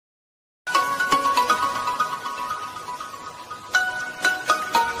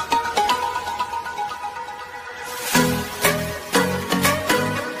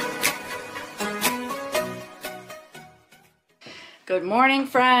Good morning,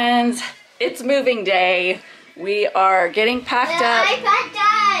 friends. It's moving day. We are getting packed up. The iPad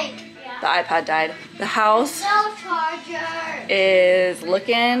died. The iPad died. The house No charger. is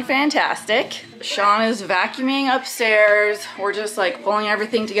looking fantastic. Sean is vacuuming upstairs. We're just like pulling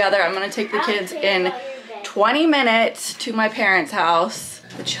everything together. I'm gonna take the kids in 20 minutes to my parents' house.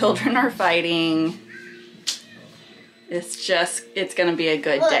 The children are fighting. It's gonna be a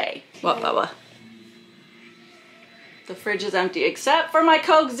good day. What, Bubba? The fridge is empty except for my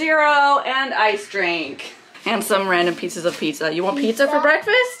Coke Zero and ice drink. And some random pieces of pizza. You want pizza for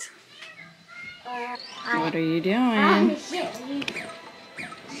breakfast? What are you doing? I'm gonna show you.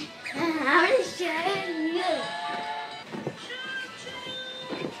 I'm gonna show you.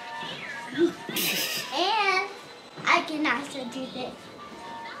 And I can also do this.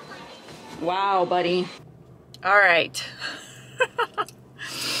 Wow, buddy. All right.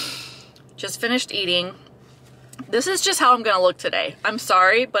 Just finished eating. This is just how I'm gonna look today. I'm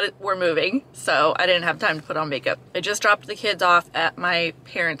sorry, but we're moving, so I didn't have time to put on makeup. I just dropped the kids off at my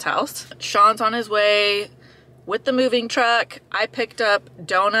parents' house. Sean's on his way with the moving truck. I picked up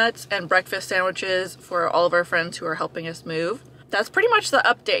donuts and breakfast sandwiches for all of our friends who are helping us move. That's pretty much the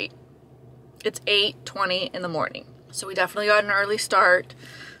update. It's 8:20 in the morning. So we definitely got an early start.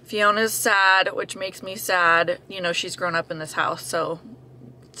 Fiona's sad, which makes me sad. You know, she's grown up in this house, so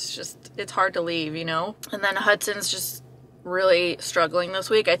it's hard to leave, you know? And then Hudson's just really struggling this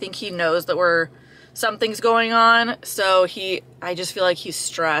week. I think he knows that something's going on, so I just feel like he's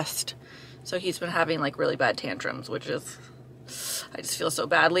stressed. So he's been having like really bad tantrums, which is, I just feel so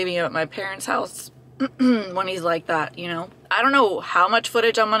bad leaving him at my parents' house when he's like that, you know? I don't know how much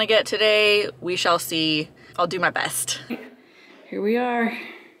footage I'm gonna get today. We shall see. I'll do my best. Here we are.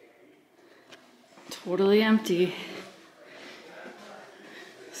 Totally empty.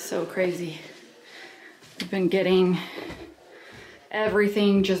 So crazy. We've been getting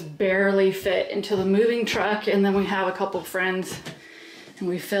everything just barely fit into the moving truck, and then we have a couple friends and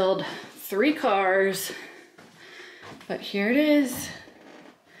we filled 3 cars, but here it is,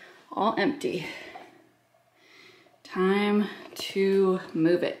 all empty. Time to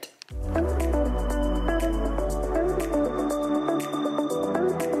move it.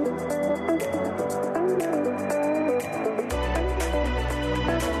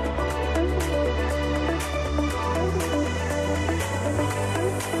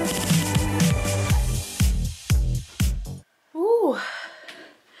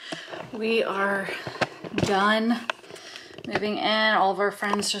 We are done moving in. All of our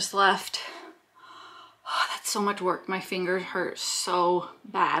friends just left. Oh, that's so much work. My fingers hurt so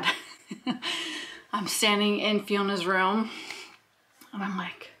bad. I'm standing in Fiona's room and I'm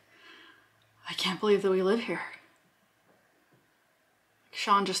like, I can't believe that we live here.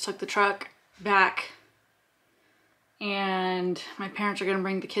 Sean just took the truck back and my parents are gonna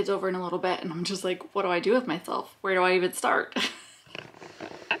bring the kids over in a little bit, and I'm just like, what do I do with myself? Where do I even start?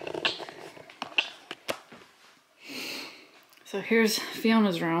 So here's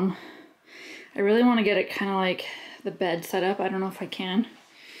Fiona's room. I really want to get it kind of like the bed set up. I don't know if I can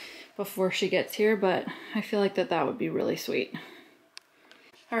before she gets here, but I feel like that would be really sweet.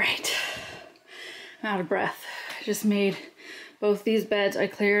 All right, I'm out of breath. I just made both these beds. I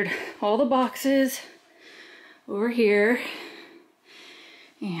cleared all the boxes over here,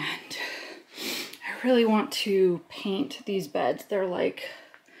 and I really want to paint these beds. They're like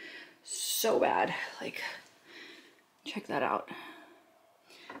so bad. Like, check that out.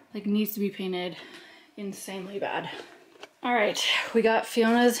 Like, needs to be painted insanely bad. All right, we got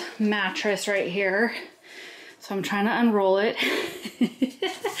Fiona's mattress right here. So I'm trying to unroll it.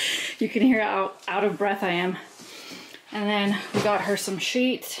 You can hear how out of breath I am. And then we got her some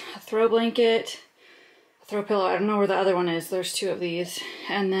sheets, a throw blanket, a throw pillow. I don't know where the other one is. There's 2 of these.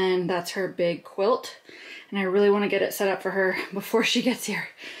 And then that's her big quilt. And I really want to get it set up for her before she gets here.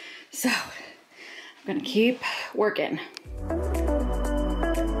 So I'm gonna keep working.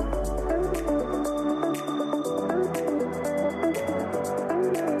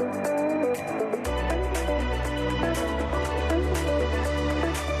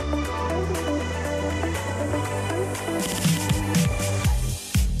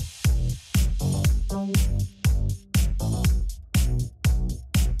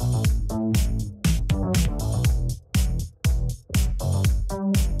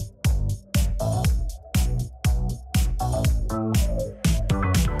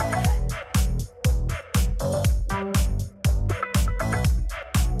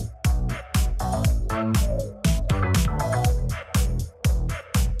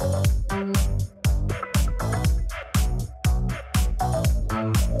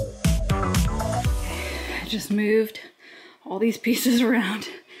 just moved all these pieces around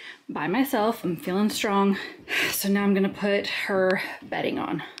by myself. I'm feeling strong. So now I'm gonna put her bedding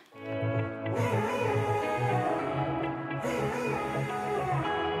on.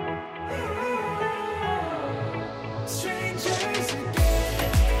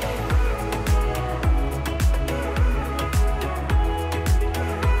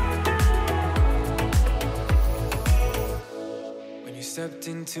 Stepped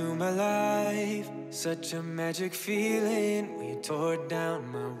into my life, such a magic feeling when you tore down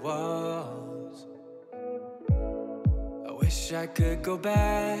my walls. I wish I could go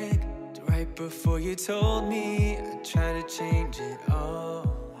back to right before you told me I'd try to change it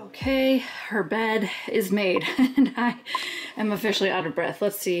all. Okay, her bed is made and I am officially out of breath.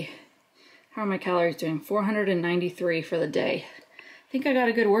 Let's see, how are my calories doing? 493 for the day. I think I got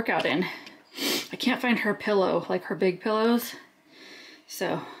a good workout in. I can't find her pillow, like her big pillows.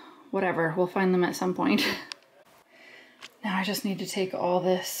 So, whatever, we'll find them at some point. Now I just need to take all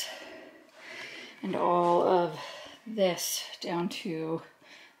this and all of this down to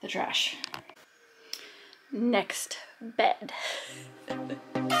the trash. Next, bed.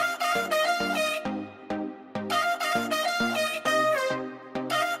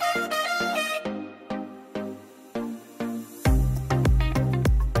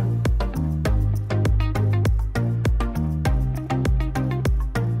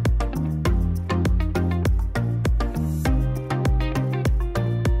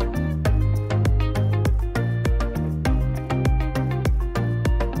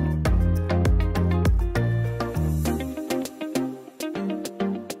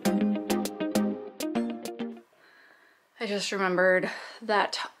 I just remembered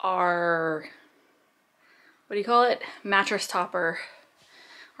that our, what do you call it? Mattress topper,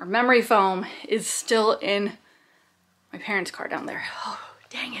 our memory foam is still in my parents' car down there. Oh,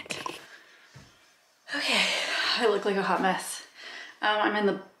 dang it. Okay, I look like a hot mess. I'm in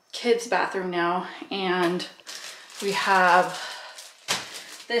the kids' bathroom now and we have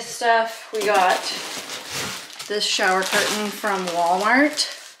this stuff. We got this shower curtain from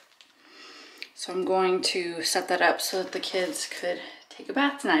Walmart. So I'm going to set that up so that the kids could take a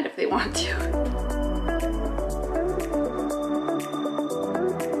bath tonight if they want to.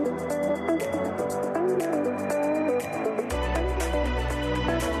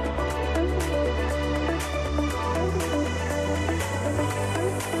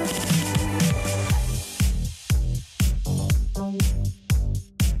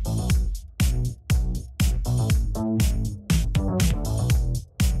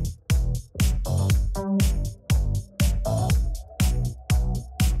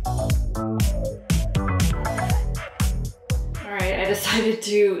 Decided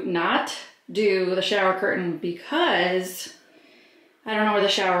to not do the shower curtain because I don't know where the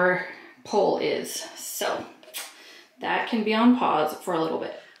shower pole is. So that can be on pause for a little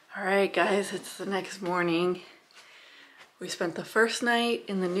bit. All right, guys, it's the next morning. We spent the first night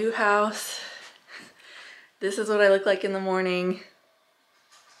in the new house. This is what I look like in the morning.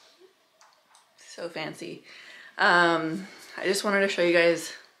 So fancy. I just wanted to show you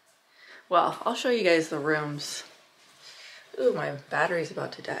guys, well, I'll show you guys the rooms. Ooh, my battery's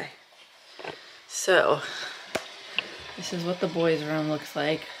about to die. So, this is what the boys' room looks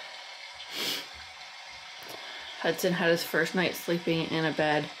like. Hudson had his first night sleeping in a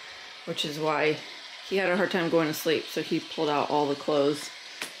bed, which is why he had a hard time going to sleep, so he pulled out all the clothes.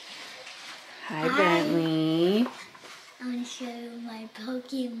 Hi, Bentley. I want to show you my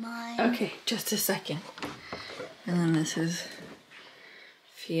Pokemon. Okay, just a second. And then this is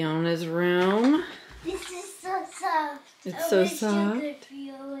Fiona's room. This is so soft. It's so soft. Could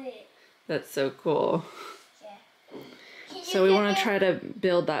feel it. That's so cool. Yeah. So we want to try to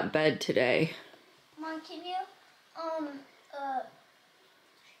build that bed today. Mom, can you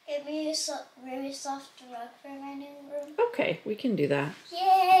get me a really soft rug for my new room? Okay, we can do that.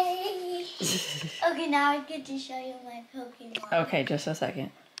 Yay! Okay, now I get to show you my Pokemon. Okay, just a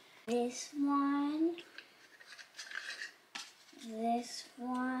second. This one. This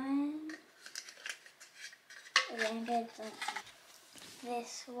one. And then get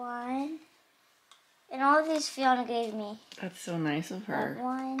this one. And all these Fiona gave me. That's so nice of her. That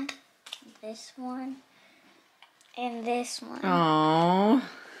one, this one, and this one. Oh,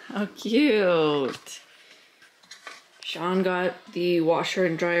 how cute. Sean got the washer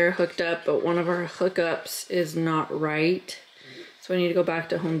and dryer hooked up, but one of our hookups is not right. So we need to go back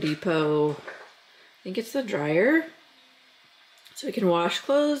to Home Depot. I think it's the dryer. So we can wash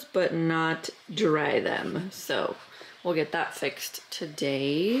clothes, but not dry them. So we'll get that fixed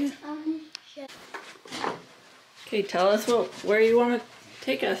today. Sure. Okay, tell us where you want to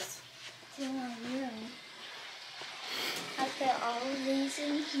take us. To my room. I these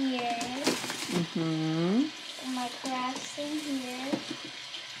in here. Mm-hmm. And my crafts in here.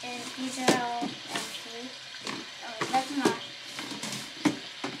 And these are all empty. Oh, that's not.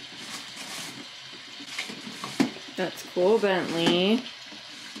 That's cool, Bentley.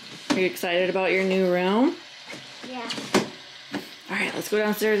 Are you excited about your new room? Yeah. All right, let's go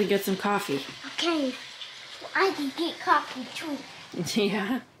downstairs and get some coffee. Okay. I can get coffee too.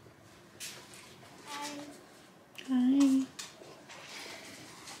 Yeah. Hi.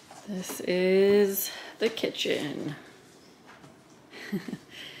 This is the kitchen.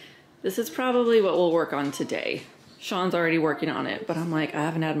 This is probably what we'll work on today. Sean's already working on it, but I'm like, I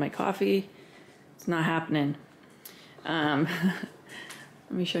haven't had my coffee. It's not happening. Let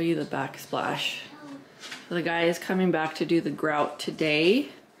me show you the backsplash. So the guy is coming back to do the grout today.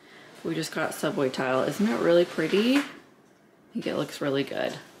 We just got subway tile. Isn't it really pretty? I think it looks really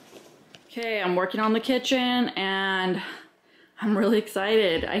good. Okay, I'm working on the kitchen and I'm really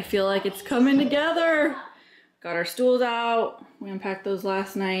excited. I feel like it's coming together. Got our stools out. We unpacked those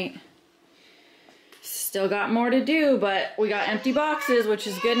last night. Still got more to do, but we got empty boxes, which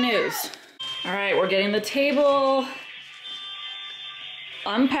is good news. All right, we're getting the table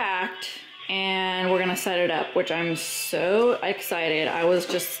unpacked and we're gonna set it up, which I'm so excited. I was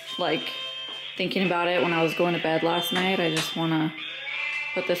just like thinking about it when I was going to bed last night. I just wanna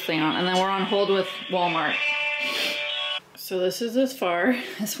put this thing on. And then we're on hold with Walmart. So this is as far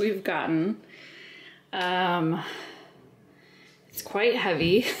as we've gotten. It's quite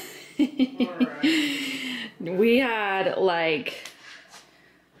heavy. We had like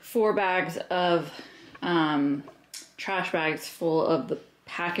 4 bags of trash bags full of the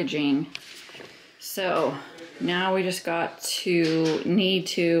packaging. So now we just need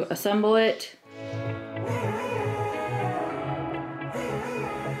to assemble it.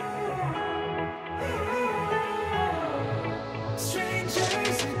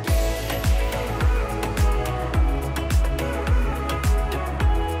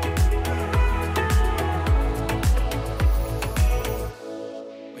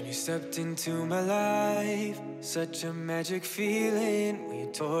 Stepped into my life, such a magic feeling. We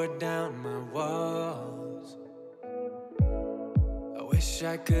tore down my walls. I wish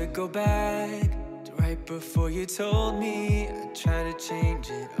I could go back to right before you told me I'd try to change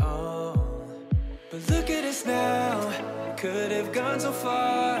it all. But look at us now, we could have gone so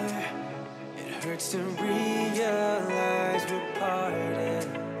far. It hurts to realize we're parted.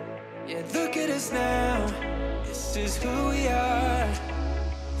 Yeah, look at us now, this is who we are.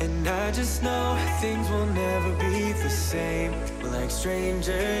 And I just know things will never be the same. We're like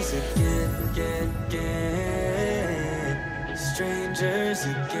strangers again, again, again. Strangers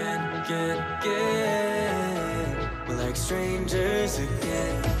again, again, again. We're like strangers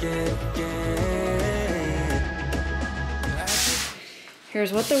again, again, again.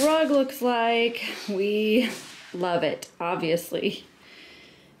 Here's what the rug looks like. We love it, obviously.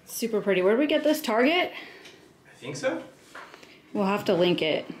 Super pretty. Where did we get this? Target? I think so. We'll have to link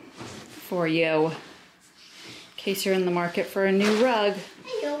it for you in case you're in the market for a new rug.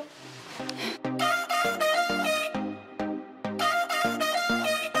 Hello.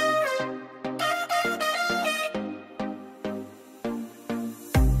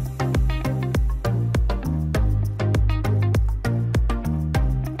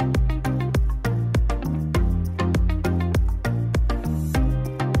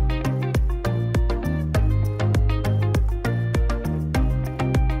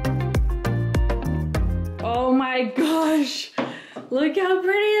 Look how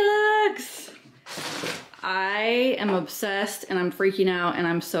pretty it looks. I am obsessed and I'm freaking out and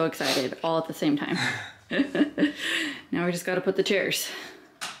I'm so excited all at the same time. Now we just got to put the chairs.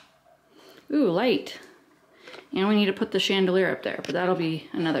 Ooh, light. And we need to put the chandelier up there, but that'll be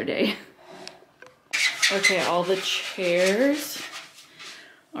another day. Okay, all the chairs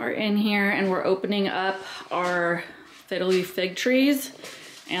are in here and we're opening up our fiddly fig trees.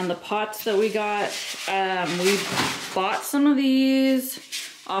 And the pots that we got, we bought some of these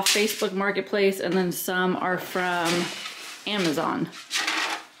off Facebook Marketplace and then some are from Amazon.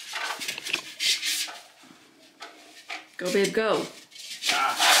 Go babe, go.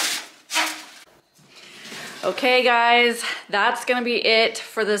 Okay guys, that's gonna be it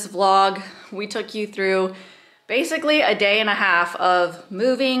for this vlog. We took you through basically a day and a half of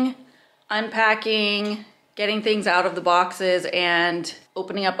moving, unpacking, getting things out of the boxes and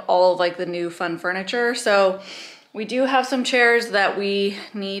opening up all of like the new fun furniture. So we do have some chairs that we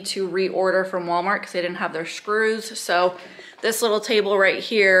need to reorder from Walmart because they didn't have their screws. So this little table right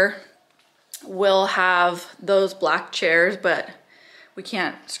here will have those black chairs, but we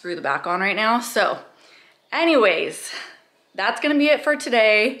can't screw the back on right now. So anyways, that's gonna be it for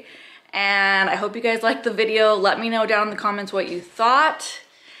today. And I hope you guys liked the video. Let me know down in the comments what you thought.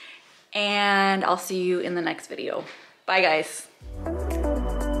 And I'll see you in the next video. Bye guys.